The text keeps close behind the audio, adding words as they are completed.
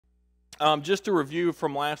Just to review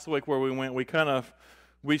from last week where we went,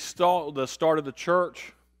 we saw the start of the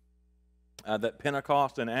church, that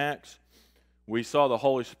Pentecost in Acts. We saw the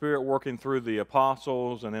Holy Spirit working through the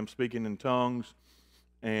apostles and them speaking in tongues,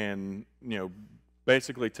 and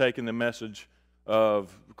basically taking the message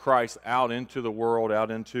of Christ out into the world,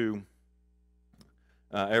 out into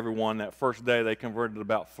everyone. That first day they converted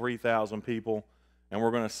about 3,000 people, and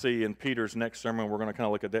we're going to see in Peter's next sermon, we're going to kind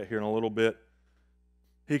of look at that here in a little bit.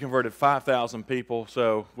 He converted 5,000 people,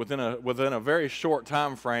 so within a very short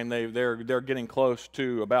time frame, they're getting close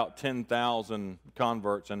to about 10,000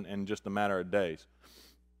 converts in just a matter of days.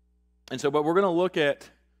 And so, but we're going to look at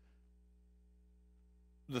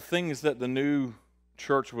the things that the new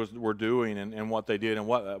church were doing and what they did and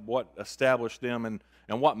what established them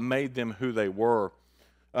and what made them who they were.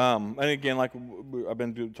 And again, like I've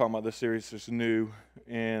been talking about this series, it's new,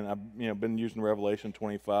 and I've been using Revelation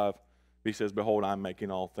 25. He says, "Behold, I'm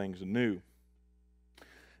making all things new."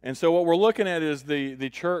 And so what we're looking at is the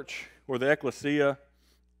church, or the ecclesia,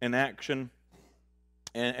 in action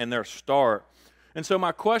and their start. And so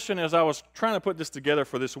my question, as I was trying to put this together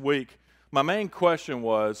for this week, my main question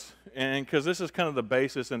was, and because this is kind of the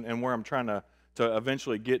basis and where I'm trying to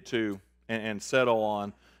eventually get to and settle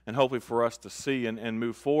on, and hopefully for us to see and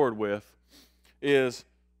move forward with, is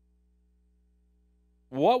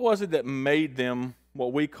what was it that made them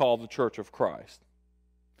what we call the Church of Christ,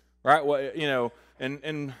 right? Well,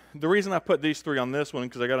 and the reason I put these three on this one,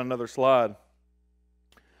 because I got another slide,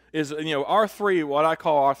 is our three, what I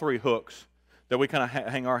call our three hooks that we kind of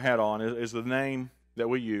hang our hat on is the name that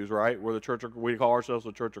we use, right? We're the church. We call ourselves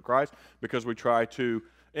the Church of Christ because we try to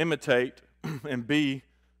imitate and be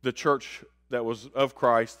the church that was of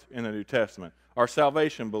Christ in the New Testament. Our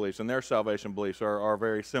salvation beliefs and their salvation beliefs are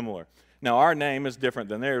very similar. Now, our name is different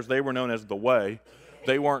than theirs. They were known as the Way.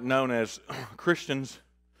 They weren't known as Christians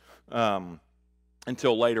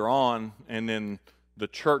until later on, and then the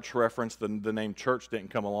church reference, the name church didn't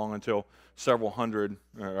come along until several hundred,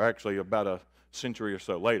 or actually about a century or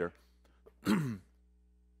so later.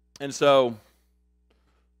 And so,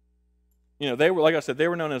 they were, like I said, they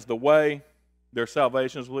were known as the Way. Their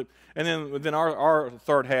salvation is believed. And then our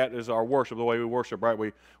third hat is our worship, the way we worship, right?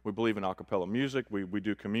 We believe in a cappella music. We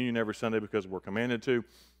do communion every Sunday because we're commanded to,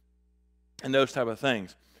 and those type of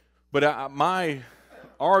things. But my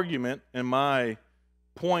argument and my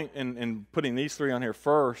point in putting these three on here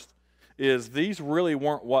first is these really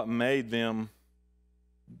weren't what made them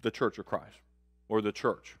the Church of Christ or the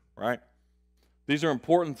church, right? These are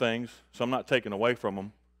important things, so I'm not taking away from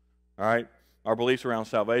them, all right? Our beliefs around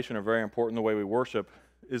salvation are very important. The way we worship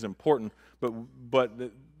is important. But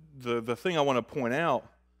the thing I want to point out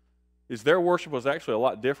is their worship was actually a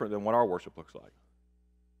lot different than what our worship looks like.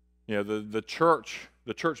 The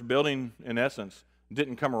church building, in essence,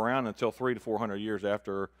 didn't come around until 300 to 400 years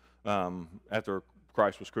after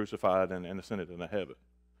Christ was crucified and ascended into heaven.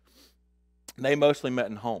 They mostly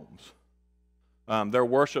met in homes. Their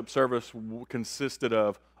worship service consisted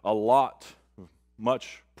of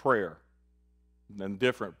much prayer, and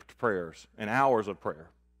different prayers and hours of prayer.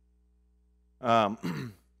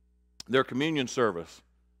 Their communion service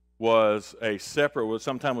was a separate, what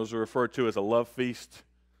sometimes was referred to as a love feast.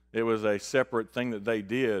 It was a separate thing that they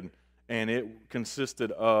did, and it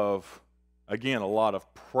consisted of, again, a lot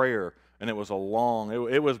of prayer, and it was a long.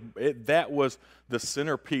 That was the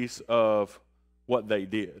centerpiece of what they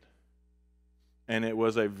did, and it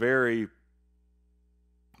was a very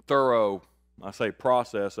thorough, I say,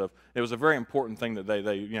 process of. It was a very important thing that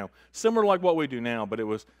they similar to like what we do now, but it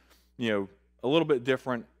was a little bit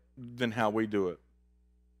different than how we do it.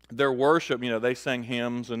 Their worship, they sang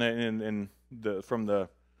hymns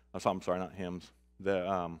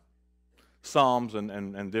Psalms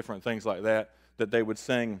and different things like that they would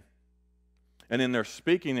sing. And in their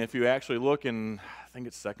speaking, if you actually look in, I think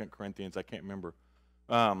it's 2 Corinthians, I can't remember,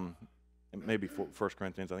 maybe 1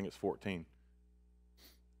 Corinthians, I think it's 14.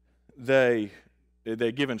 They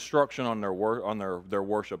give instruction on their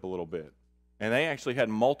worship a little bit, and they actually had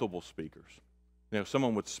multiple speakers.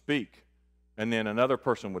 Someone would speak, and then another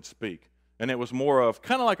person would speak, and it was more of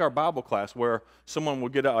kind of like our Bible class where someone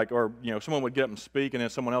would get up, someone would get up and speak, and then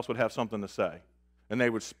someone else would have something to say, and they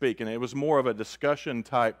would speak, and it was more of a discussion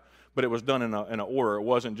type, but it was done in an order. It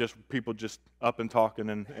wasn't just people just up and talking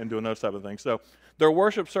and doing those type of things. So their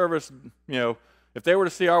worship service, if they were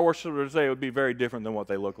to see our worship service today, it would be very different than what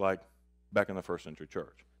they looked like back in the first century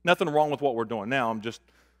church. Nothing wrong with what we're doing now. I'm just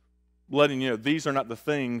letting you know these are not the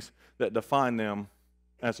things that define them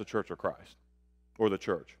as the Church of Christ or the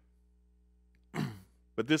church.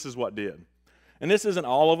 But this is what did. And this isn't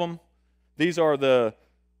all of them. These are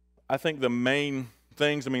I think the main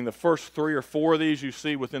things. I mean, the first 3 or 4 of these you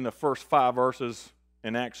see within the first 5 verses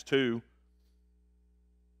in Acts 2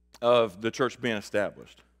 of the church being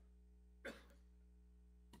established.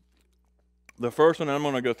 The first one, I'm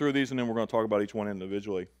going to go through these and then we're going to talk about each one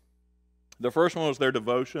individually. The first one was their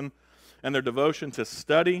devotion, and their devotion to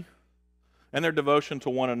study, and their devotion to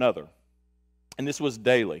one another. And this was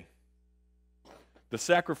daily. The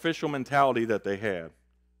sacrificial mentality that they had.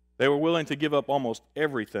 They were willing to give up almost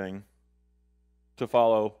everything to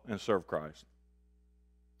follow and serve Christ.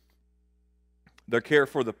 Their care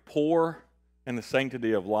for the poor and the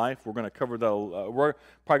sanctity of life. We're going to cover that. We're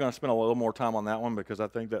probably going to spend a little more time on that one because I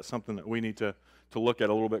think that's something that we need to look at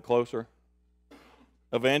a little bit closer.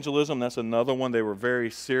 Evangelism, that's another one. They were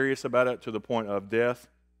very serious about it to the point of death.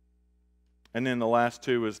 And then the last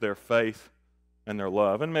 2 is their faith and their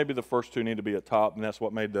love. And maybe the first 2 need to be at top, and that's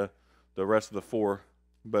what made the rest of the 4.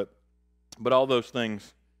 But all those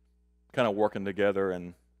things kind of working together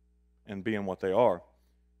and being what they are.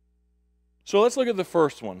 So let's look at the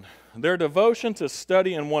first one. Their devotion to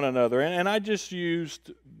studying one another. And I just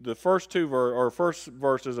used the first first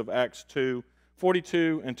verses of Acts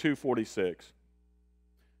 2:42 and 2:46.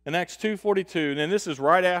 In Acts 2:42, and this is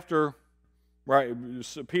right after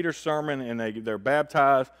Peter's sermon, and they're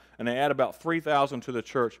baptized, and they add about 3,000 to the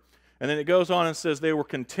church. And then it goes on and says, they were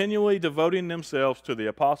continually devoting themselves to the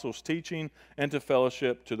apostles' teaching and to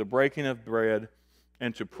fellowship, to the breaking of bread,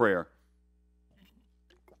 and to prayer.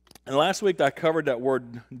 And last week I covered that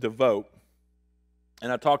word devote,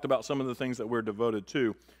 and I talked about some of the things that we're devoted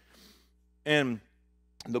to. And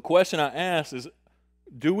the question I asked is,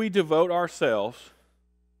 do we devote ourselves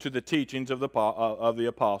to the teachings of the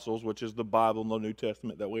apostles, which is the Bible and the New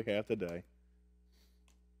Testament that we have today?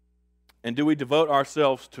 And do we devote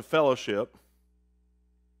ourselves to fellowship?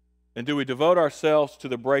 And do we devote ourselves to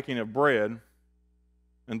the breaking of bread?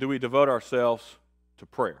 And do we devote ourselves to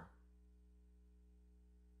prayer?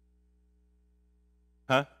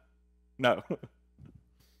 Huh? No.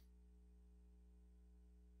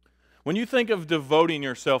 When you think of devoting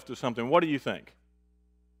yourself to something, what do you think?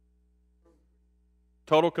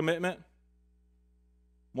 Total commitment?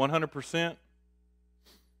 100%?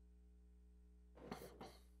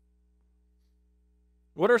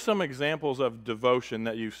 What are some examples of devotion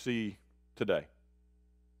that you see today?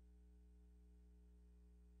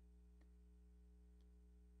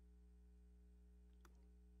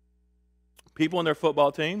 People in their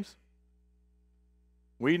football teams.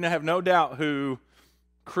 We have no doubt who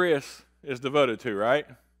Chris is devoted to, right?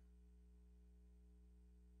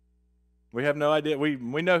 We have no idea. We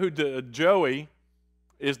know who Joey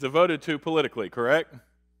is devoted to politically, correct?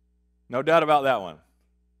 No doubt about that one.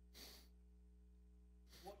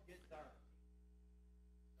 What gets our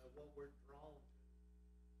what we're drawn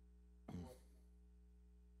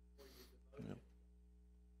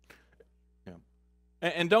to. Yeah.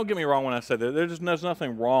 And don't get me wrong when I say that. There's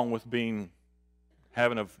nothing wrong with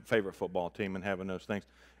having a favorite football team and having those things.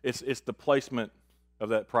 It's the placement of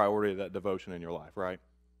that priority, of that devotion in your life, right?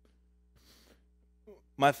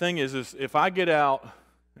 My thing is if I get out,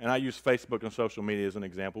 and I use Facebook and social media as an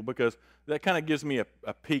example because that kind of gives me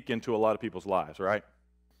a peek into a lot of people's lives, right?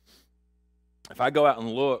 If I go out and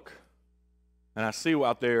look, and I see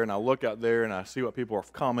out there, and I look out there, and I see what people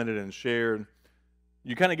have commented and shared,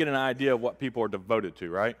 you kind of get an idea of what people are devoted to,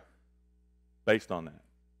 right? Based on that.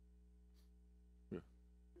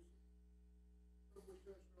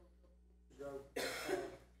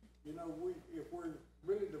 You know, if we're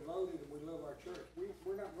really devoted and we love our church,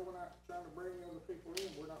 we're not going out trying to bring other people in.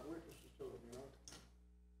 We're not witnesses to them, you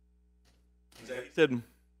know. He said,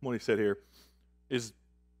 what he said here is,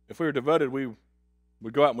 if we were devoted, we'd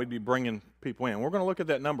go out and we'd be bringing people in. We're going to look at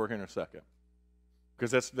that number here in a second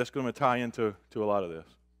because that's going to tie into a lot of this.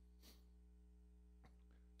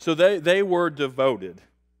 So they were devoted.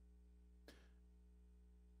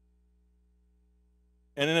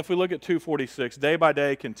 And then if we look at 2:46, day by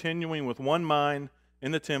day, continuing with one mind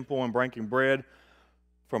in the temple and breaking bread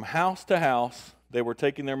from house to house, they were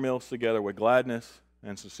taking their meals together with gladness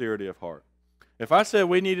and sincerity of heart. If I said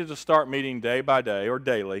we needed to start meeting day by day or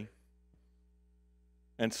daily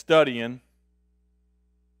and studying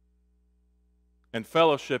and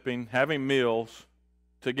fellowshipping, having meals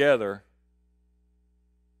together,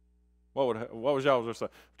 what was y'all's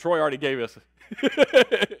response? Troy already gave us. He laughed,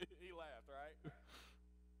 right?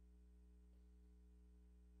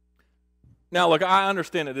 Now, look, I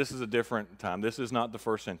understand that this is a different time. This is not the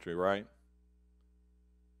first century, right?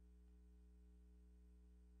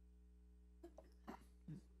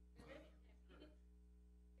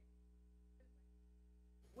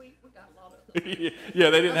 We got a lot of Yeah,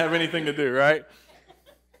 they didn't have anything to do, right?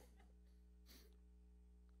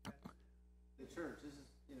 church. This is,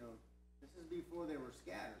 this is before they were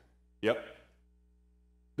scattered. Yep.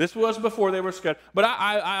 This was before they were scattered. But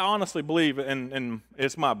I honestly believe, and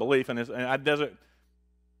it's my belief, and I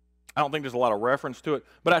don't think there's a lot of reference to it,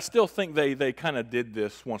 but I still think they kind of did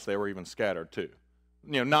this once they were even scattered too.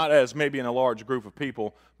 Not as maybe in a large group of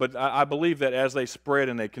people, but I believe that as they spread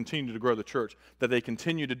and they continue to grow the church, that they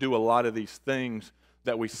continue to do a lot of these things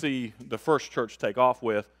that we see the first church take off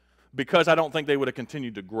with, because I don't think they would have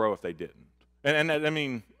continued to grow if they didn't. And I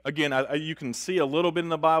mean, again, you can see a little bit in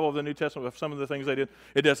the Bible of the New Testament of some of the things they did.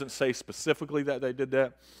 It doesn't say specifically that they did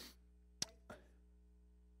that.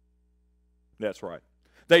 That's right.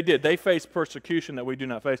 They did. They faced persecution that we do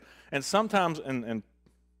not face. And sometimes, and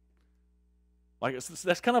like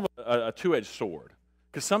that's kind of a two-edged sword.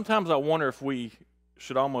 Because sometimes I wonder if we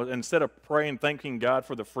should almost, instead of praying, thanking God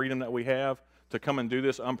for the freedom that we have to come and do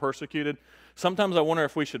this unpersecuted, sometimes I wonder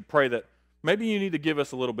if we should pray that maybe you need to give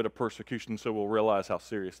us a little bit of persecution so we'll realize how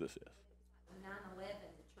serious this is. 9/11,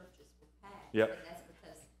 the churches were packed. Yep. And that's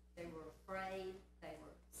because they were afraid, they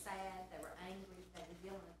were sad, they were angry, they were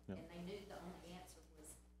dealing with, and they knew the only answer was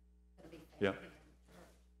going to be Yep. family in the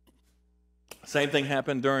church. Same thing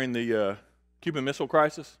happened during the Cuban Missile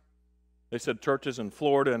Crisis. They said churches in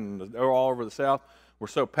Florida and all over the South were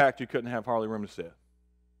so packed you couldn't have hardly room to sit.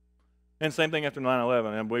 And same thing after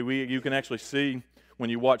 9/11. And you can actually see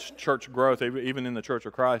when you watch church growth, even in the Church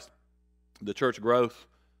of Christ, the church growth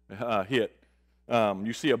hit.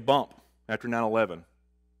 You see a bump after 9/11.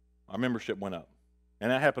 Our membership went up.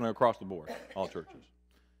 And that happened across the board, all churches.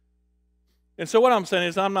 And so what I'm saying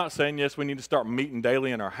is, I'm not saying, yes, we need to start meeting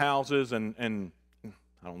daily in our houses, and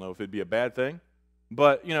I don't know if it'd be a bad thing,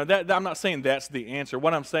 but I'm not saying that's the answer.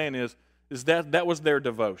 What I'm saying is that was their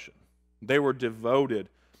devotion. They were devoted,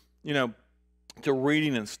 to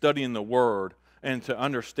reading and studying the Word and to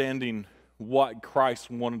understanding what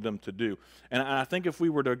Christ wanted them to do. And I think if we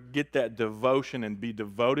were to get that devotion and be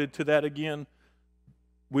devoted to that again,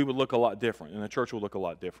 we would look a lot different, and the church would look a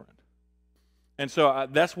lot different. And so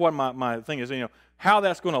that's what my thing is, how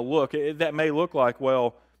that's going to look. That may look like,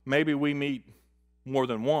 well, maybe we meet more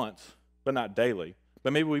than once, but not daily.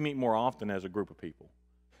 But maybe we meet more often as a group of people.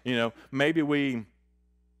 Maybe we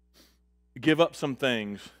give up some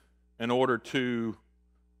things in order to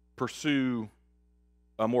pursue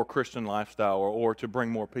a more Christian lifestyle or to bring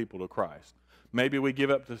more people to Christ. Maybe we give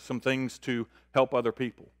up some things to help other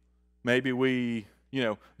people. Maybe we,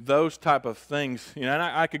 those type of things. And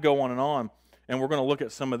I could go on, and we're going to look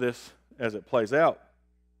at some of this as it plays out.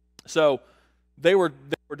 So they were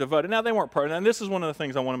devoted. Now, they weren't perfect. And this is one of the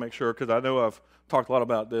things I want to make sure, because I know I've talked a lot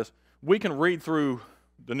about this. We can read through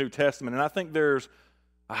the New Testament, and I think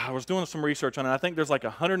I was doing some research on it. I think there's like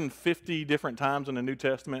 150 different times in the New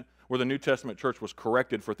Testament where the New Testament church was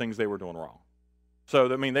corrected for things they were doing wrong. So,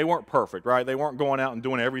 they weren't perfect, right? They weren't going out and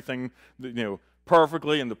doing everything,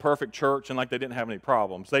 perfectly in the perfect church and like they didn't have any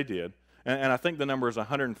problems. They did. And I think the number is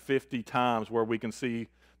 150 times where we can see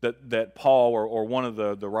that Paul or one of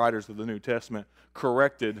the writers of the New Testament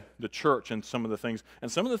corrected the church in some of the things.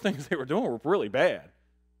 And some of the things they were doing were really bad.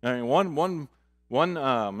 One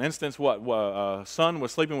instance, a son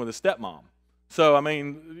was sleeping with his stepmom. So,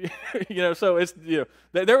 so it's,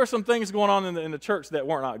 there were some things going on in the church that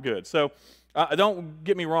were not good. So, don't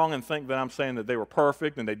get me wrong and think that I'm saying that they were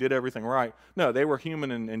perfect and they did everything right. No, they were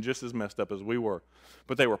human and just as messed up as we were.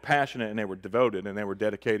 But they were passionate and they were devoted and they were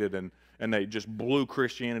dedicated and they just blew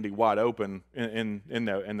Christianity wide open in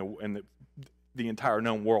the entire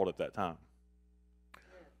known world at that time.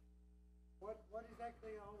 What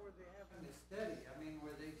exactly all were they having to study?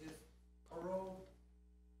 Were they just paroled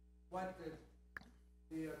what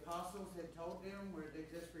the apostles had told them? Were they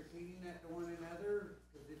just repeating that to one another?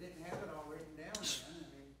 Because they didn't have it all written down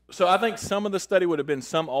then. So I think some of the study would have been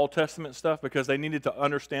some Old Testament stuff because they needed to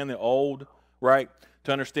understand the Old, right,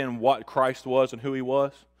 to understand what Christ was and who He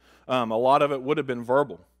was. A lot of it would have been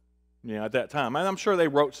verbal, at that time. And I'm sure they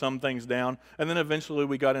wrote some things down, and then eventually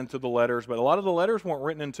we got into the letters. But a lot of the letters weren't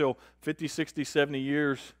written until 50, 60, 70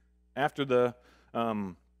 years after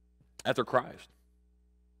after Christ.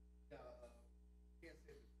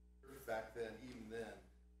 Back then, even then,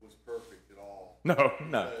 was perfect at all. No.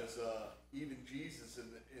 Because even Jesus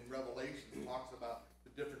in Revelation talks about the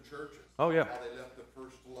different churches. Oh, yeah. How they left the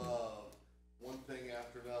first love, one thing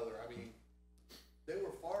after another. They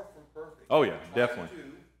were far from perfect. Oh, yeah, Trying definitely.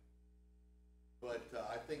 to, but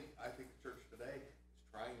I think the church today is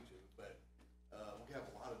trying to, but we have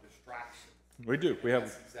a lot of distractions. We do.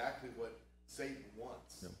 That's exactly what Satan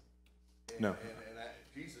wants. Yep. And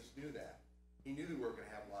Jesus knew that. He knew we were going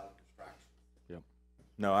to have a lot of distractions. Yep.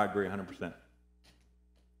 No, I agree 100%.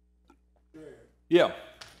 Yeah. Yeah.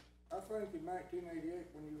 I think in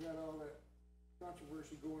 1988, when you had all that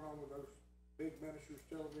controversy going on with those big ministers,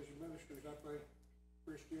 television ministers, I think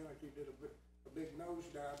Christianity did a big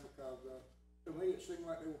nosedive because to me it seemed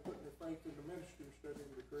like they were putting their faith in the minister instead of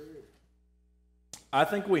the Creator. I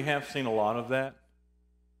think we have seen a lot of that.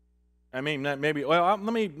 I mean, that maybe. Well,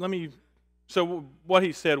 let me. So what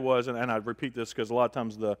he said was, and I repeat this because a lot of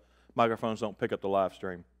times the microphones don't pick up the live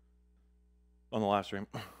stream. On the live stream,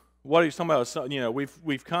 what he's talking about is, you know,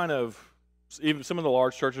 we've kind of, even some of the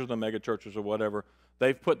large churches, the mega churches or whatever,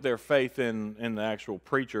 they've put their faith in the actual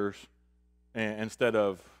preachers instead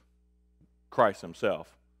of Christ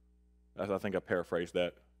himself. I think I paraphrased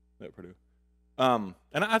that pretty. And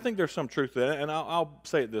I think there's some truth to that, and I'll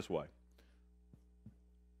say it this way.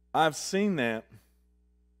 I've seen that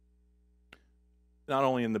not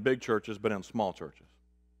only in the big churches, but in small churches.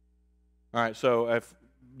 All right, so if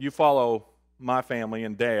you follow my family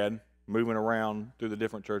and Dad moving around through the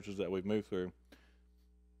different churches that we've moved through,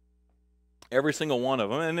 every single one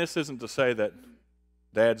of them, and this isn't to say that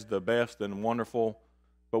Dad's the best and wonderful,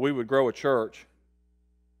 but we would grow a church.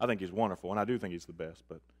 I think he's wonderful, and I do think he's the best,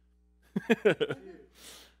 but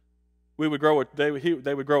we would grow they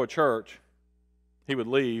would grow a church, he would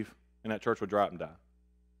leave, and that church would dry up and die.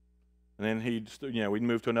 And then we'd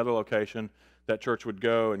move to another location, that church would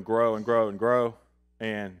go and grow and grow and grow,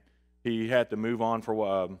 and he had to move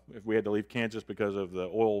on if we had to leave Kansas because of the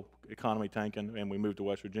oil economy tanking, and we moved to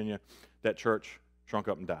West Virginia. That church shrunk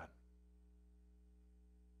up and died.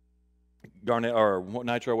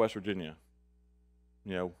 Nitro, West Virginia.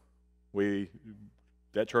 You know,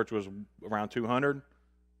 that church was around 200.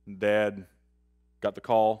 Dad got the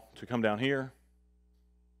call to come down here.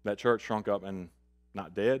 That church shrunk up and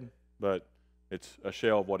not dead, but it's a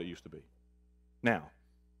shell of what it used to be. Now,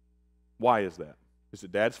 why is that? Is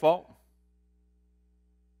it Dad's fault?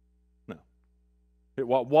 No.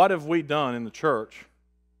 What have we done in the church?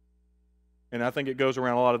 And I think it goes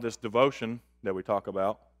around a lot of this devotion that we talk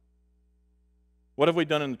about. What have we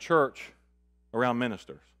done in the church around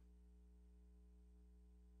ministers?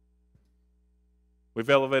 We've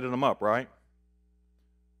elevated them up, right?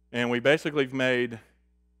 And we basically have made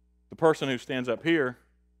the person who stands up here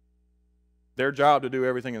their job to do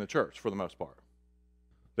everything in the church for the most part.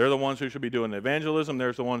 They're the ones who should be doing the evangelism.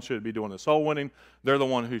 They're the ones who should be doing the soul winning. They're the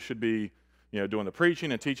one who should be, doing the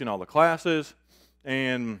preaching and teaching all the classes.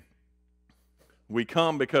 And we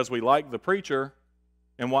come because we like the preacher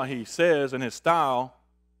and what he says and his style.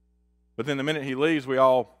 But then the minute he leaves, we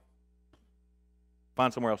all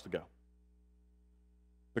find somewhere else to go.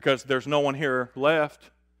 Because there's no one here left.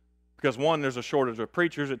 Because one, there's a shortage of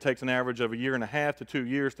preachers. It takes an average of 1.5 to 2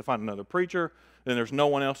 years to find another preacher. Then there's no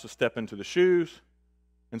one else to step into the shoes.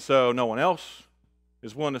 And so no one else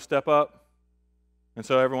is willing to step up. And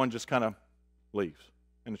so everyone just kind of leaves,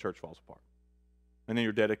 and the church falls apart. And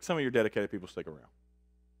then some of your dedicated people stick around.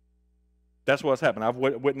 That's what's happened. I've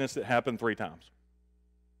witnessed it happen 3 times.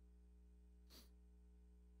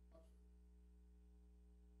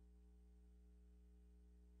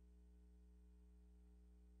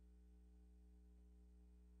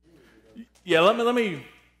 Yeah, let me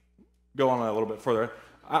go on a little bit further.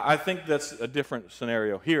 I think that's a different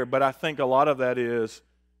scenario here, but I think a lot of that is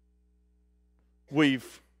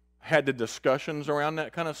we've had the discussions around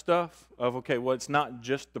that kind of stuff of, okay, well, it's not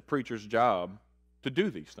just the preacher's job to do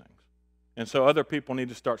these things. And so other people need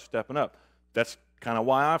to start stepping up. That's kind of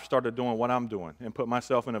why I've started doing what I'm doing and put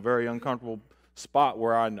myself in a very uncomfortable spot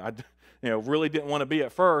where I really didn't want to be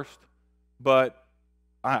at first, but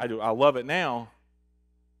I love it now.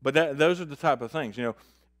 But those are the type of things,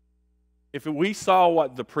 if we saw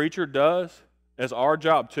what the preacher does as our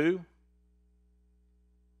job too,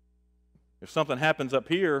 if something happens up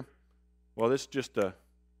here, well, it's just a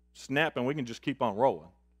snap and we can just keep on rolling.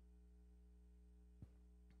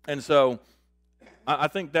 And so I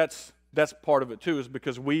think that's part of it too, is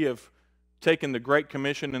because we have taken the Great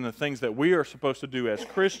Commission and the things that we are supposed to do as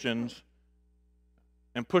Christians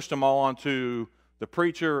and pushed them all onto the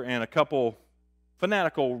preacher and a couple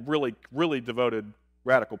fanatical, really, really devoted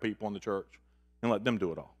radical people in the church and let them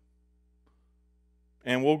do it all.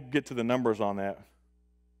 And we'll get to the numbers on that.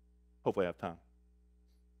 Hopefully I have time.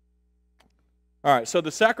 All right, so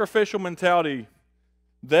the sacrificial mentality,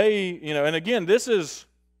 and again, this is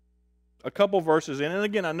a couple verses in. And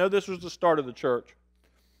again, I know this was the start of the church.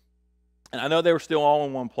 And I know they were still all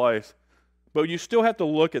in one place. But you still have to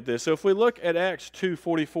look at this. So if we look at Acts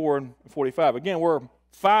 2:44 and 45, again, we're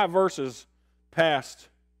 5 verses past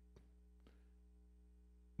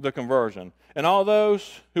the conversion. And all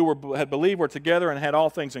those who had believed were together and had all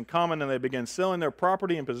things in common, and they began selling their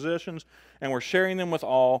property and possessions and were sharing them with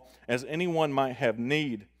all as anyone might have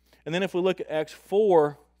need. And then if we look at Acts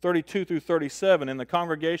 4:32 through 37, in the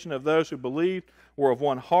congregation of those who believed were of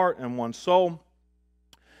one heart and one soul,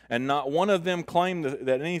 and not one of them claimed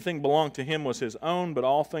that anything belonged to him was his own, but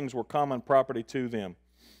all things were common property to them.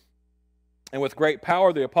 And with great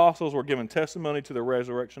power the apostles were given testimony to the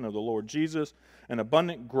resurrection of the Lord Jesus, and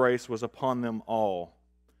abundant grace was upon them all.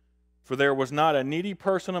 For there was not a needy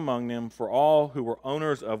person among them, for all who were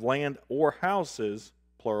owners of land or houses,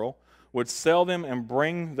 plural, would sell them and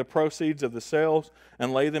bring the proceeds of the sales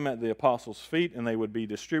and lay them at the apostles' feet, and they would be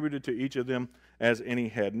distributed to each of them as any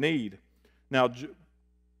had need. Now,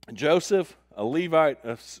 Joseph, a Levite,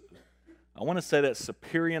 I want to say that's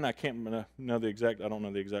Cyprian, I don't know the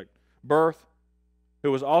exact birth,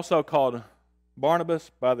 who was also called Barnabas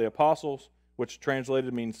by the apostles, which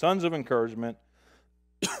translated means sons of encouragement,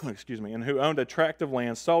 excuse me, and who owned a tract of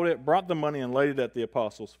land, sold it, brought the money, and laid it at the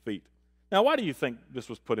apostles' feet. Now, why do you think this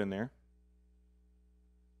was put in there?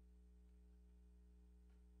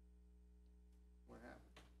 What happened?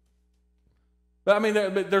 But I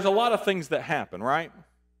mean, there's a lot of things that happen, right?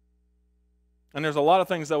 And there's a lot of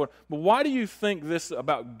things that would. But why do you think this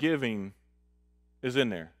about giving is in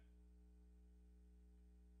there?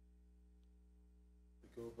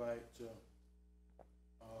 We go back to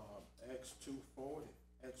Acts 2:40,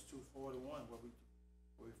 Acts 2:41, where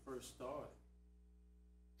we first started.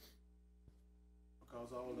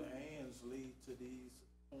 Because all the ands lead to these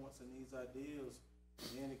points and these ideas,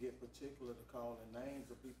 and then to get particular to call the names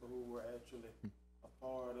of people who were actually a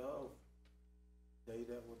part of they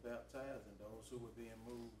that were baptized and those who were being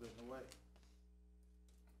moved in the way.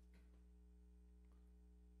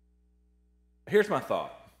 Here's my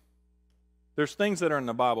thought. There's things that are in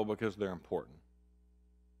the Bible because they're important.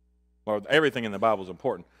 Or everything in the Bible is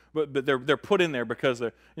important. But they're put in there because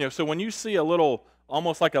they're, so when you see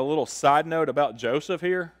almost like a little side note about Joseph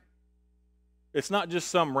here, it's not just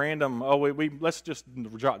some random, let's just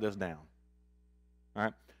jot this down. All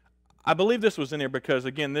right? I believe this was in here because,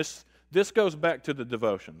 again, this goes back to the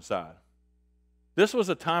devotion side. This was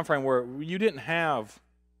a time frame where you didn't have,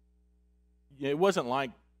 it wasn't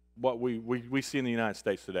like what we see in the United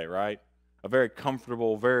States today, right? A very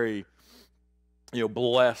comfortable, very,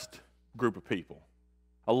 blessed group of people.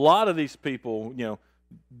 A lot of these people,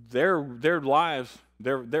 their lives,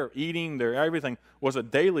 their eating, their everything was a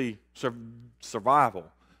daily survival.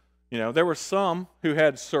 There were some who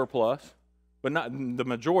had surplus, but not the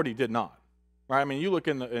majority did not. Right? I mean, you look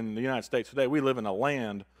in the United States today, we live in a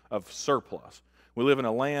land of surplus. We live in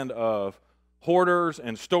a land of hoarders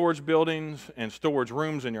and storage buildings and storage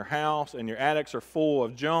rooms in your house, and your attics are full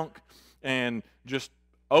of junk and just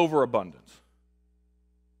overabundance.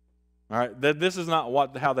 All right? This is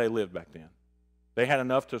not how they lived back then. They had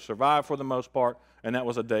enough to survive for the most part, and that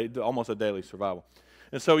was almost a daily survival.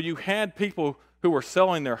 And so you had people who were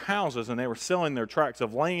selling their houses, and they were selling their tracts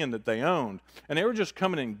of land that they owned, and they were just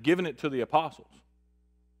coming and giving it to the apostles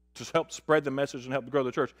to help spread the message and help grow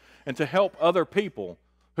the church, and to help other people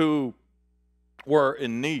who were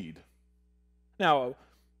in need. Now,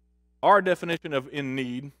 our definition of in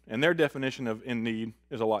need and their definition of in need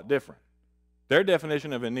is a lot different. Their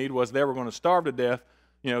definition of in need was they were going to starve to death.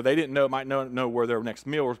 They didn't might not know where their next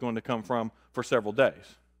meal was going to come from for several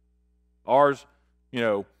days. Ours,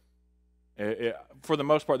 for the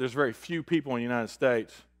most part, there's very few people in the United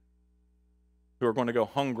States who are going to go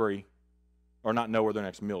hungry or not know where their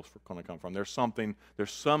next meal is going to come from. There's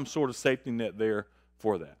some sort of safety net there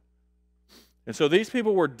for that. And so these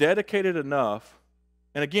people were dedicated enough,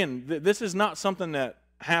 and again, this is not something that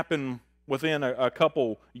happened within a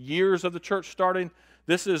couple years of the church starting.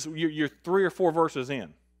 This is, you're 3 or 4 verses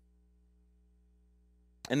in.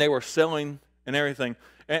 And they were selling and everything.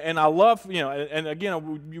 And I love, and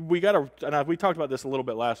again, we talked about this a little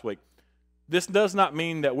bit last week. This does not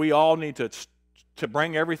mean that we all need to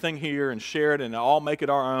bring everything here and share it and all make it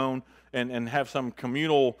our own and have some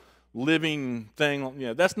communal living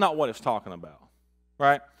thing. That's not what it's talking about,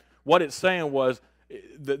 right? What it's saying was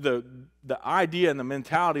the idea and the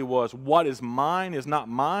mentality was what is mine is not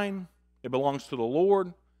mine. It belongs to the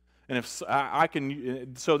Lord. And if I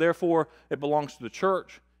can, so therefore it belongs to the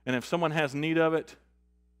church. And if someone has need of it,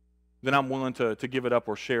 then I'm willing to give it up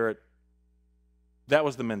or share it. That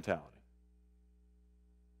was the mentality.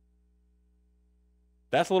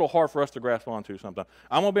 That's a little hard for us to grasp onto sometimes.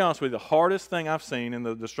 I'm going to be honest with you, the hardest thing I've seen and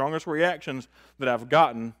the strongest reactions that I've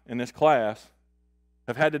gotten in this class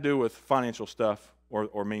have had to do with financial stuff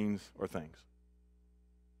or means or things.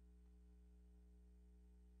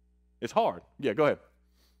 It's hard. Yeah, go ahead.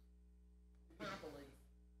 My belief,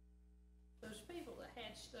 those people that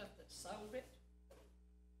had stuff that sold it,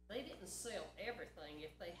 they didn't sell everything.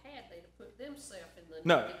 If they had, they'd have put themselves in the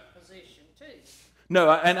No. negative position too.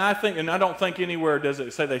 No, and I don't think anywhere does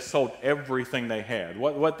it say they sold everything they had.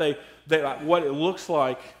 What it looks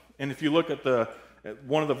like, and if you look at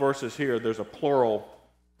one of the verses here, there's a plural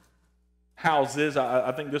houses.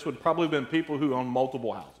 I think this would probably have been people who own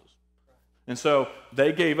multiple houses. And so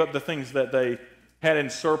they gave up the things that they had in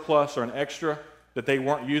surplus or an extra that they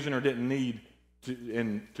weren't using or didn't need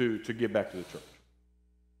to give back to the church.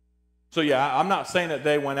 So yeah, I'm not saying that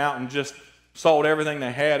they went out and just sold everything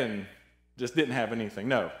they had and just didn't have anything.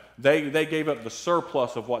 No, they gave up the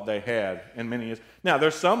surplus of what they had in many years. Now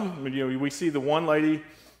there's some, we see the one lady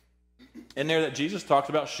in there that Jesus talks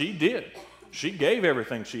about. She did. She gave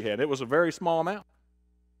everything she had. It was a very small amount.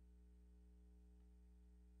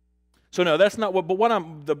 So no, that's not what.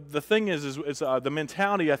 But the thing is the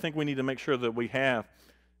mentality I think we need to make sure that we have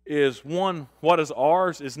is, one, what is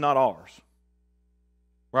ours is not ours.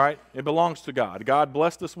 Right? It belongs to God. God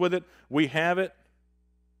blessed us with it. We have it.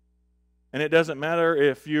 And it doesn't matter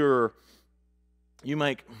if you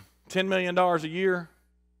make $10 million a year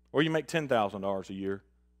or you make $10,000 a year.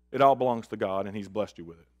 It all belongs to God, and He's blessed you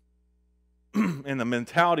with it. And the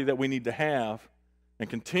mentality that we need to have and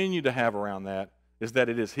continue to have around that is that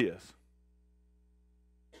it is His.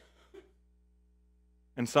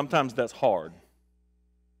 And sometimes that's hard.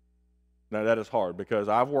 Now that is hard because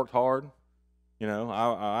I've worked hard.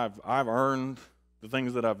 I've earned the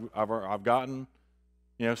things that I've gotten.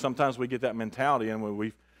 Sometimes we get that mentality, and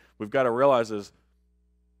we've got to realize is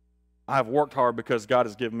I've worked hard because God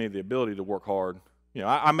has given me the ability to work hard.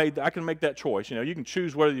 I can make that choice. You can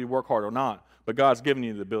choose whether you work hard or not, but God's given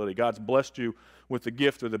you the ability. God's blessed you with the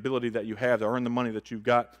gift or the ability that you have to earn the money that you've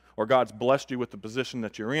got, or God's blessed you with the position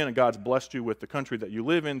that you're in, and God's blessed you with the country that you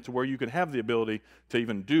live in to where you can have the ability to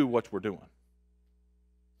even do what we're doing.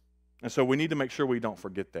 And so we need to make sure we don't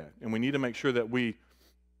forget that, and we need to make sure that we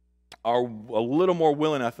are a little more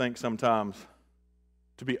willing, I think, sometimes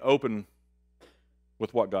to be open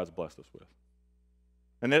with what God's blessed us with.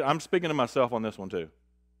 And I'm speaking to myself on this one too.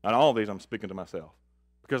 On all of these, I'm speaking to myself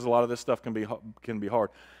because a lot of this stuff can be hard.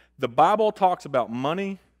 The Bible talks about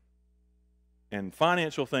money and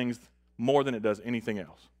financial things more than it does anything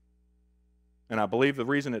else. And I believe the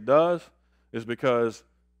reason it does is because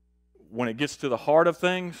when it gets to the heart of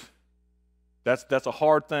things, that's a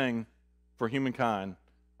hard thing for humankind.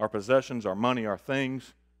 Our possessions, our money, our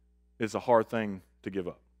things is a hard thing to give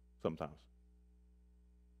up sometimes.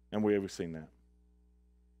 And we've seen that.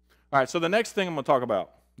 All right, so the next thing I'm going to talk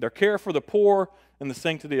about, their care for the poor and the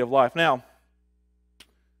sanctity of life. Now,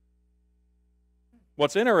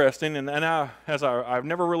 what's interesting, and I've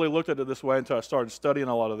never really looked at it this way until I started studying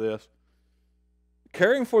a lot of this,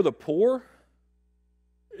 caring for the poor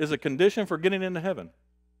is a condition for getting into heaven.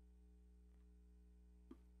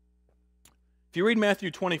 If you read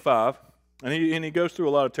Matthew 25, and he goes through a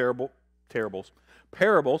lot of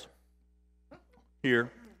parables here,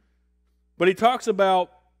 but he talks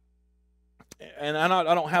about, and I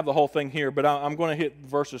don't have the whole thing here, but I'm going to hit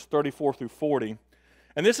verses 34 through 40,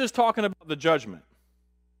 and this is talking about the judgment.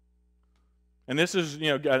 And this is,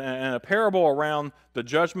 a parable around the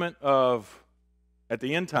judgment at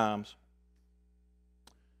the end times.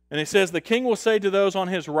 And he says, the king will say to those on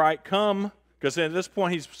his right, come, because at this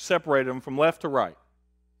point he's separated them from left to right.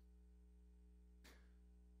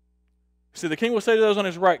 See, the king will say to those on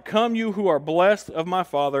his right, come, you who are blessed of my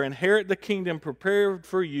Father, inherit the kingdom prepared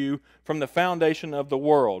for you from the foundation of the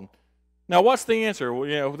world. Now, what's the answer?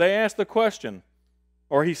 Well, they ask the question,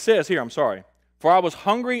 or he says here, for I was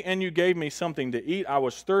hungry and you gave me something to eat. I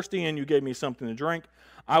was thirsty and you gave me something to drink.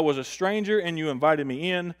 I was a stranger and you invited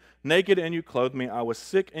me in. Naked and you clothed me. I was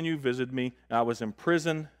sick and you visited me. I was in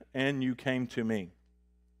prison and you came to me.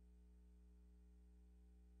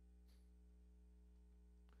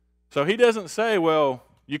 So he doesn't say, well,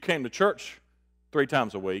 you came to church 3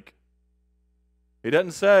 times a week. He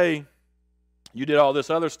doesn't say, you did all this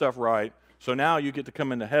other stuff right, so now you get to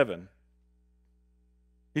come into heaven.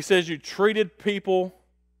 He says you treated people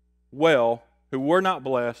well who were not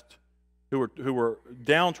blessed, who were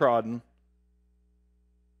downtrodden,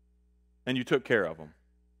 and you took care of them.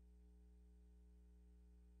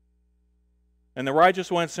 And the righteous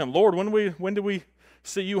one said, Lord, when do we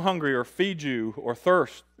see you hungry or feed you or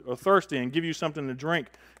thirsty and give you something to drink?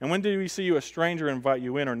 And when did we see you a stranger and invite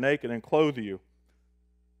you in, or naked and clothe you?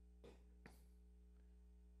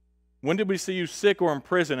 When did we see you sick or in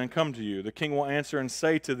prison and come to you? The king will answer and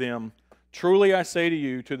say to them, truly I say to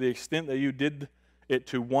you, to the extent that you did it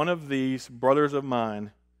to one of these brothers of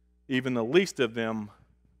mine, even the least of them,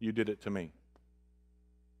 you did it to me.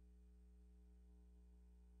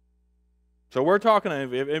 So we're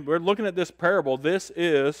looking at this parable. This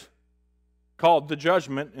is called the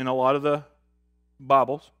judgment in a lot of the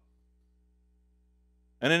Bibles.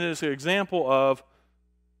 And it is an example of,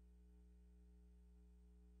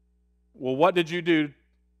 well, what did you do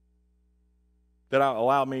that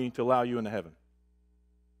allowed me to allow you into heaven?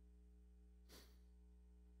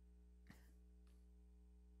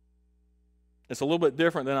 It's a little bit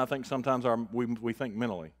different than I think sometimes we think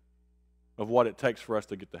mentally of what it takes for us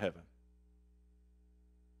to get to heaven.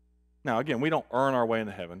 Now, again, we don't earn our way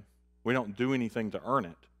into heaven. We don't do anything to earn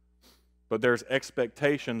it. But there's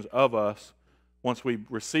expectations of us once we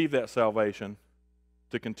receive that salvation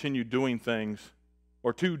to continue doing things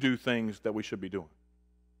or to do things that we should be doing.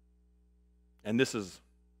 And this is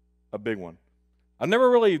a big one. I never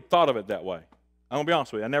really thought of it that way. I'm going to be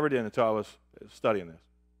honest with you. I never did until I was studying this.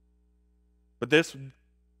 But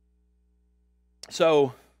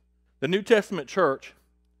so the New Testament church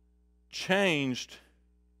changed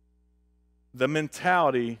the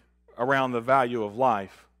mentality around the value of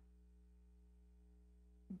life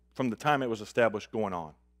from the time it was established going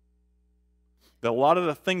on. That a lot of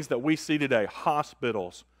the things that we see today,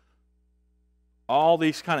 hospitals, all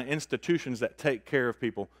these kind of institutions that take care of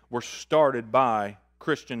people, were started by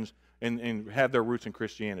Christians and have their roots in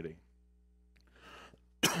Christianity.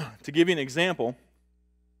 To give you an example,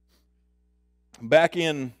 back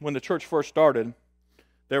in when the church first started,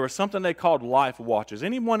 there was something they called life watches.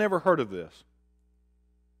 Anyone ever heard of this?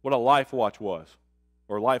 What a life watch was,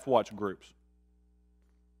 or life watch groups?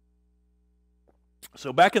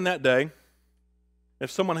 So back in that day, if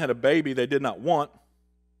someone had a baby they did not want,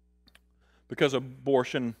 because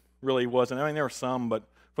abortion really wasn't, I mean, there were some, but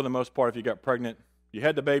for the most part, if you got pregnant, you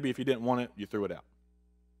had the baby. If you didn't want it, you threw it out.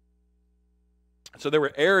 So there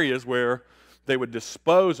were areas where they would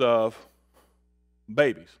dispose of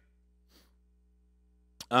babies.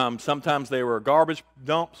 Sometimes they were garbage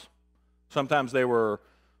dumps. Sometimes they were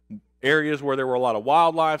areas where there were a lot of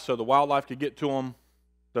wildlife, so the wildlife could get to them,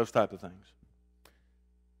 those type of things.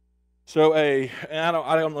 So and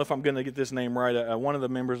I don't know if I'm going to get this name right. One of the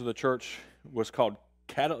members of the church was called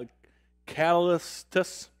Callistus,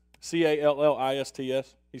 Callistus.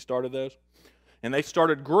 He started those. And they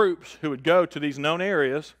started groups who would go to these known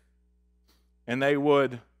areas, and they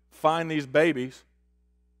would find these babies,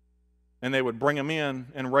 and they would bring them in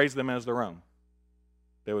and raise them as their own.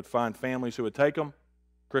 They would find families who would take them,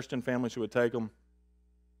 Christian families who would take them.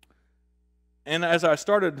 And as I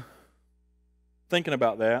started thinking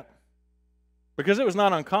about that, because it was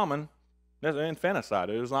not uncommon, infanticide,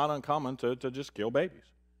 it was not uncommon to just kill babies.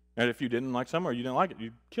 And if you didn't like some or you didn't like it,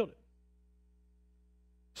 you killed it.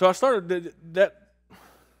 So I started that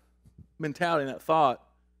mentality and that thought.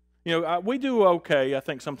 You know, we do okay, I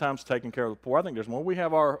think, sometimes taking care of the poor. I think there's more. We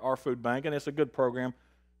have our food bank, and it's a good program.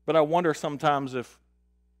 But I wonder sometimes if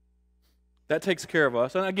that takes care of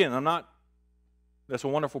us. And again, that's a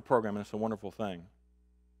wonderful program, and it's a wonderful thing.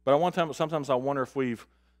 But sometimes I wonder if we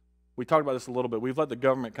talked about this a little bit, we've let the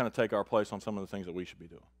government kind of take our place on some of the things that we should be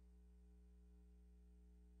doing.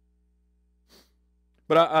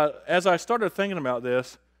 But as I started thinking about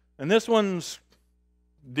this, and this one's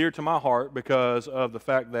dear to my heart because of the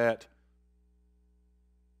fact that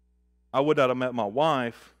I would not have met my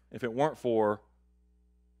wife if it weren't for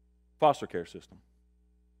foster care system.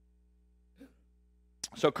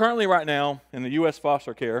 So currently right now in the U.S.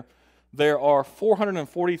 foster care, there are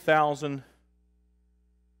 440,000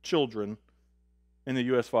 children in the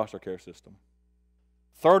U.S. foster care system.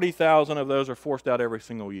 30,000 of those are forced out every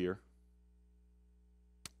single year.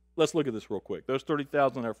 Let's look at this real quick. Those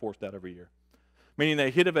 30,000 are forced out every year, meaning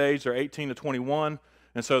they hit of age, they're 18 to 21,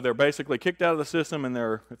 and so they're basically kicked out of the system, and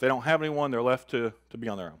if they don't have anyone, they're left to be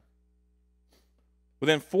on their own.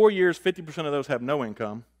 Within 4 years, 50% of those have no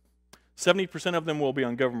income. 70% of them will be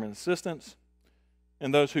on government assistance,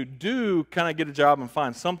 and those who do kind of get a job and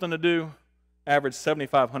find something to do average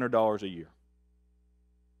 $7,500 a year.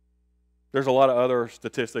 There's a lot of other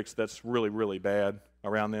statistics that's really, really bad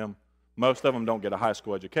around them. Most of them don't get a high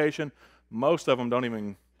school education. Most of them don't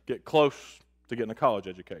even get close to getting a college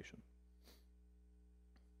education.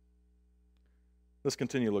 Let's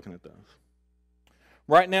continue looking at those.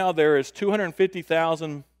 Right now, there is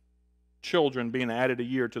 250,000 children being added a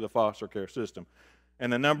year to the foster care system.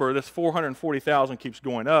 And the number, this 440,000, keeps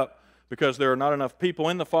going up because there are not enough people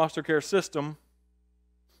in the foster care system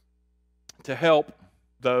to help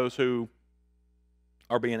those who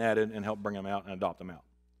are being added and help bring them out and adopt them out.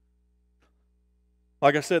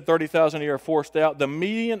 Like I said, 30,000 a year are forced out. The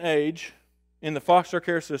median age in the foster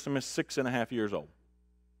care system is 6.5 years old.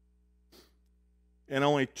 And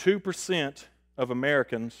only 2% of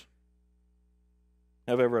Americans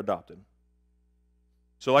have ever adopted.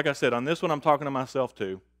 So like I said, on this one I'm talking to myself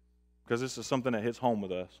too, because this is something that hits home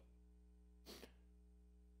with us.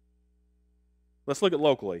 Let's look at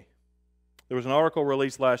locally. There was an article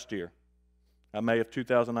released last year, May of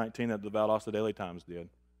 2019, that the Valdosta Daily Times did.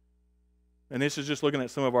 And this is just looking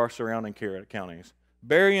at some of our surrounding counties.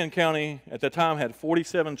 Berrien County at the time had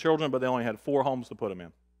 47 children, but they only had 4 homes to put them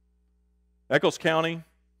in. Eccles County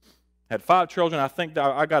had 5 children. I think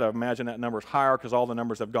I got to imagine that number is higher because all the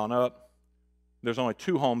numbers have gone up. There's only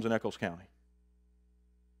 2 homes in Eccles County.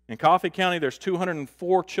 In Coffee County, there's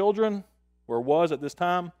 204 children, or was at this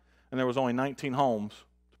time, and there was only 19 homes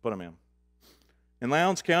to put them in. In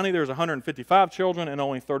Lowndes County, there's 155 children and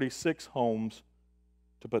only 36 homes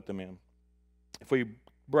to put them in. If we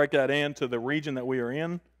break that into the region that we are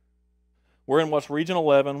in, we're in what's Region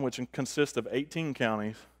 11, which consists of 18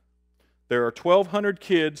 counties. There are 1,200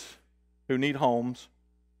 kids who need homes,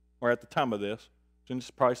 or at the time of this, which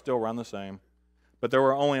is probably still around the same, but there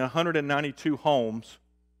were only 192 homes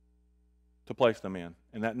to place them in,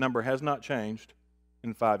 and that number has not changed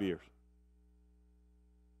in 5 years.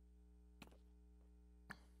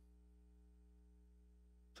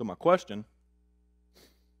 So my question,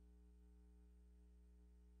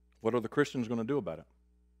 what are the Christians going to do about it?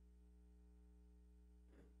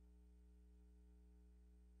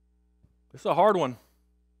 It's a hard one.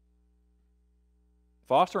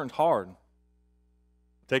 Fostering's hard.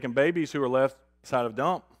 Taking babies who are left beside a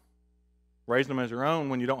dump, raising them as your own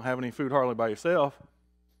when you don't have any food hardly by yourself,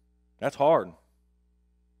 that's hard.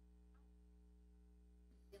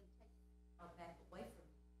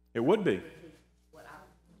 It would be.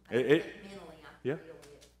 Yeah.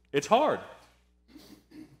 It's hard.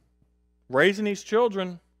 Raising these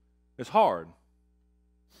children is hard.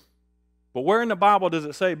 But where in the Bible does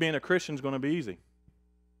it say being a Christian is going to be easy?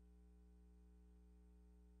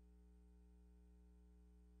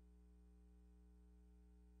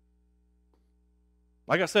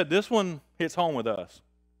 Like I said, this one hits home with us.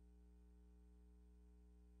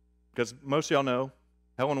 Because most of y'all know,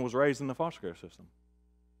 Helen was raised in the foster care system.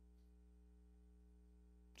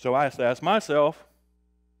 So I have to ask myself,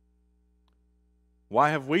 why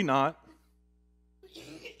have we not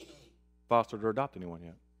fostered or adopted anyone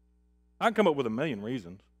yet? I can come up with a million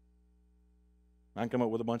reasons. I can come up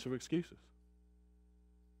with a bunch of excuses.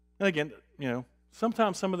 And again,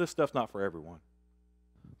 sometimes some of this stuff's not for everyone.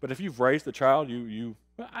 But if you've raised a child, you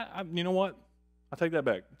know what? I take that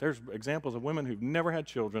back. There's examples of women who've never had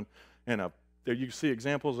children, and there you see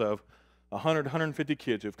examples of 100, 150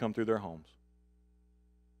 kids who've come through their homes.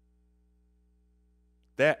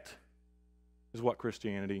 That is what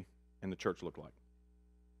Christianity and the church look like.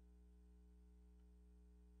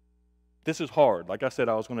 This is hard. Like I said,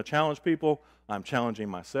 I was going to challenge people. I'm challenging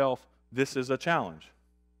myself. This is a challenge.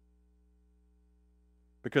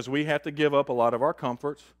 Because we have to give up a lot of our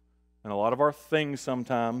comforts and a lot of our things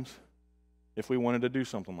sometimes if we wanted to do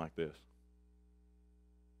something like this.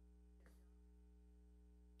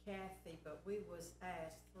 Kathy, but we was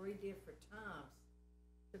asked 3 different times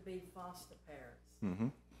to be foster parents. Mm-hmm.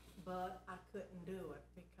 But I couldn't do it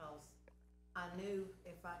because I knew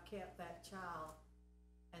if I kept that child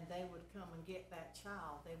and they would come and get that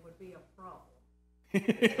child, there would be a problem.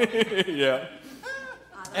 Yeah.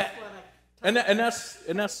 That's what I And that's.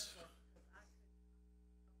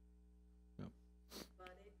 But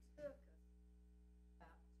it took us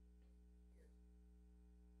about 2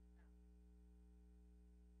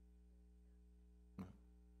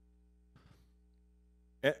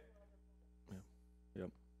 years.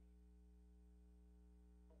 Yep.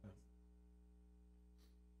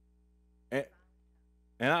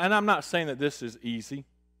 And I'm not saying that this is easy.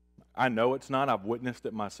 I know it's not. I've witnessed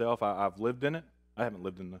it myself. I've lived in it. I haven't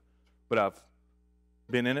lived in but I've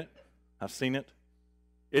been in it. I've seen it.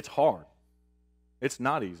 It's hard. It's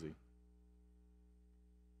not easy.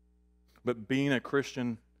 But being a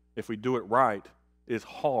Christian, if we do it right, is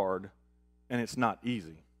hard, and it's not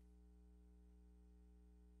easy.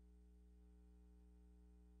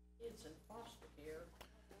 Kids in foster care.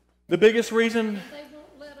 The biggest reason They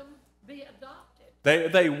won't let them be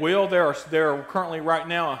adopted. they will. There are currently right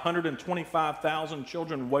now 125,000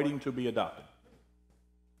 children waiting to be adopted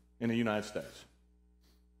in the United States.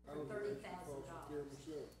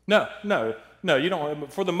 No, you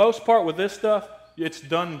don't. For the most part with this stuff, it's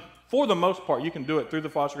done, for the most part, you can do it through the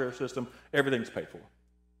foster care system. Everything's paid for.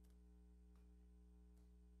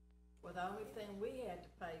 Well, the only thing we had to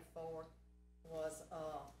pay for was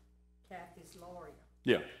Kathy's lawyer,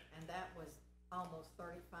 Yeah. and that was almost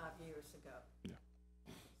 35 years ago. Yeah.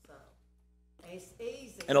 So it's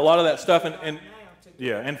easy. And a lot of that stuff, right and now to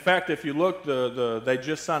yeah, in fact, if you look, they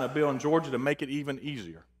just signed a bill in Georgia to make it even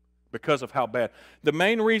easier. because of how bad. The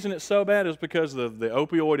main reason it's so bad is because of the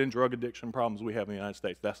opioid and drug addiction problems we have in the United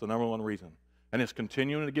States. That's the number one reason. And it's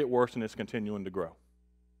continuing to get worse, and it's continuing to grow.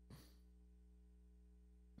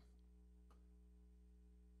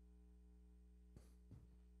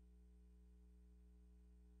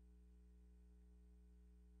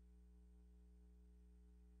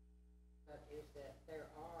 Is that there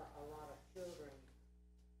are a lot of children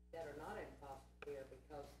that are not in foster care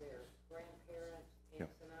because their grandparents,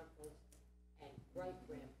 aunts and uncles, and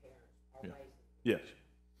great-grandparents are raising them. Yes.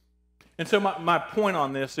 And so my point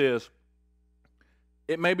on this is,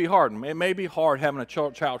 it may be hard. It may be hard having a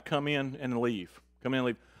child come in and leave.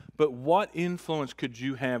 But what influence could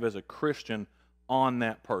you have as a Christian on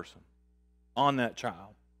that person, on that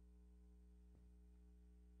child?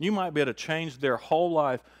 You might be able to change their whole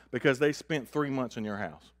life because they spent 3 months in your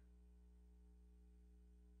house.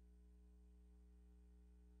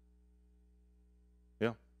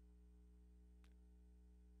 Yeah.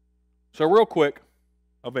 So real quick,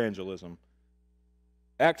 evangelism.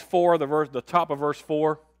 Acts 4, the top of verse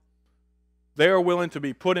 4. They are willing to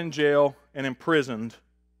be put in jail and imprisoned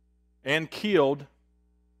and killed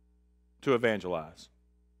to evangelize.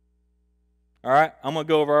 All right, I'm going to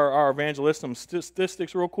go over our evangelism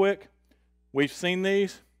statistics real quick. We've seen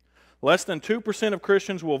these. Less than 2% of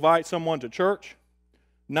Christians will invite someone to church.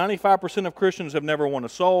 95% of Christians have never won a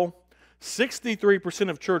soul.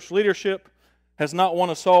 63% of church leadership has not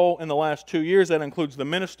won a soul in the last 2 years. That includes the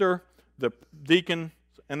minister, the deacon,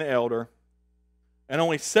 and the elder. And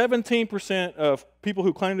only 17% of people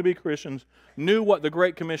who claim to be Christians knew what the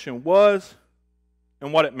Great Commission was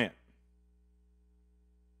and what it meant.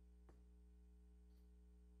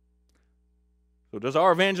 So does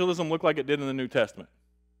our evangelism look like it did in the New Testament?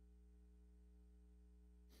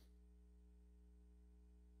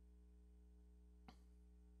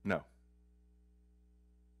 No.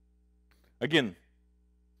 Again,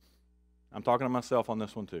 I'm talking to myself on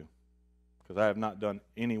this one too, because I have not done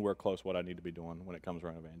anywhere close what I need to be doing when it comes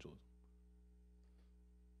around evangelism.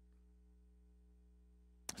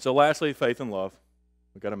 So lastly, faith and love.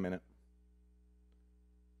 We've got a minute.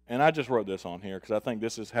 And I just wrote this on here because I think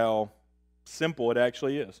this is how simple it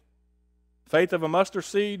actually is. Faith of a mustard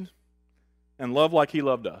seed and love like he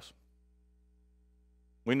loved us.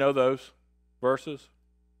 We know those verses.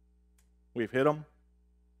 We've hit them.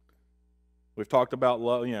 We've talked about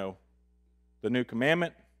love, the new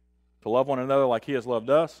commandment, to love one another like he has loved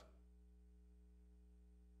us.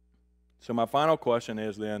 So my final question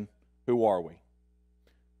is then, who are we?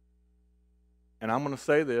 And I'm going to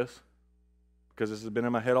say this because this has been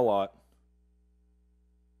in my head a lot.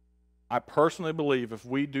 I personally believe if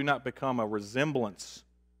we do not become a resemblance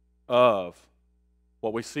of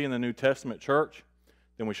what we see in the New Testament church,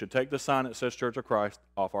 then we should take the sign that says Church of Christ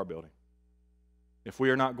off our building. If we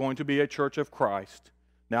are not going to be a church of Christ.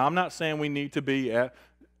 Now, I'm not saying we need to be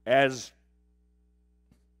as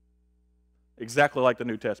exactly like the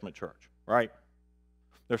New Testament church, right?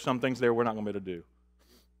 There's some things there we're not going to be able to do.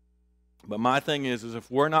 But my thing is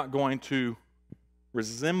if we're not going to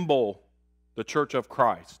resemble the church of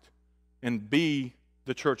Christ and be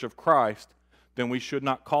the church of Christ, then we should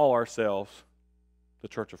not call ourselves the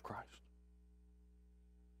church of Christ.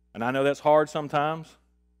 And I know that's hard sometimes,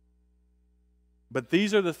 but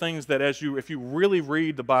these are the things that if you really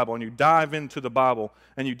read the Bible and you dive into the Bible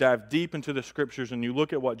and you dive deep into the Scriptures and you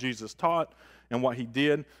look at what Jesus taught and what he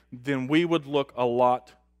did, then we would look a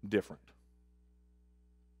lot different.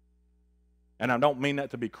 And I don't mean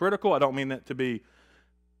that to be critical. I don't mean that to be,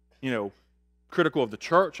 critical of the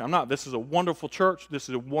church. I'm not. This is a wonderful church. This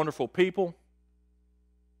is a wonderful people.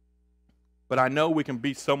 But I know we can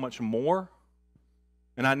be so much more.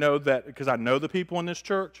 And I know that because I know the people in this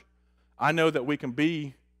church, I know that we can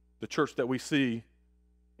be the church that we see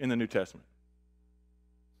in the New Testament.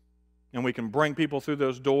 And we can bring people through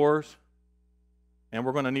those doors. And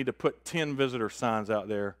we're going to need to put 10 visitor signs out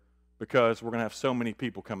there because we're going to have so many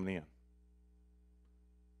people coming in.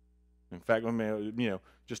 In fact,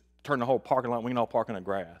 just turn the whole parking lot, we can all park in the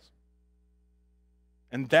grass.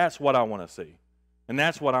 And that's what I want to see. And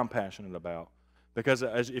that's what I'm passionate about. Because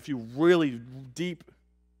if you really deep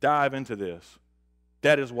dive into this,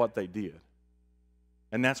 that is what they did.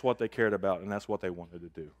 And that's what they cared about, and that's what they wanted to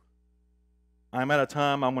do. I'm out of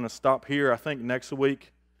time. I'm going to stop here. I think next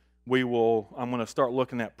week I'm going to start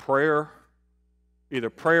looking at prayer, either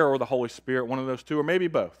prayer or the Holy Spirit, one of those two, or maybe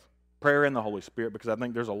both, prayer and the Holy Spirit, because I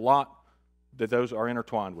think there's a lot that those are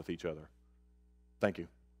intertwined with each other. Thank you.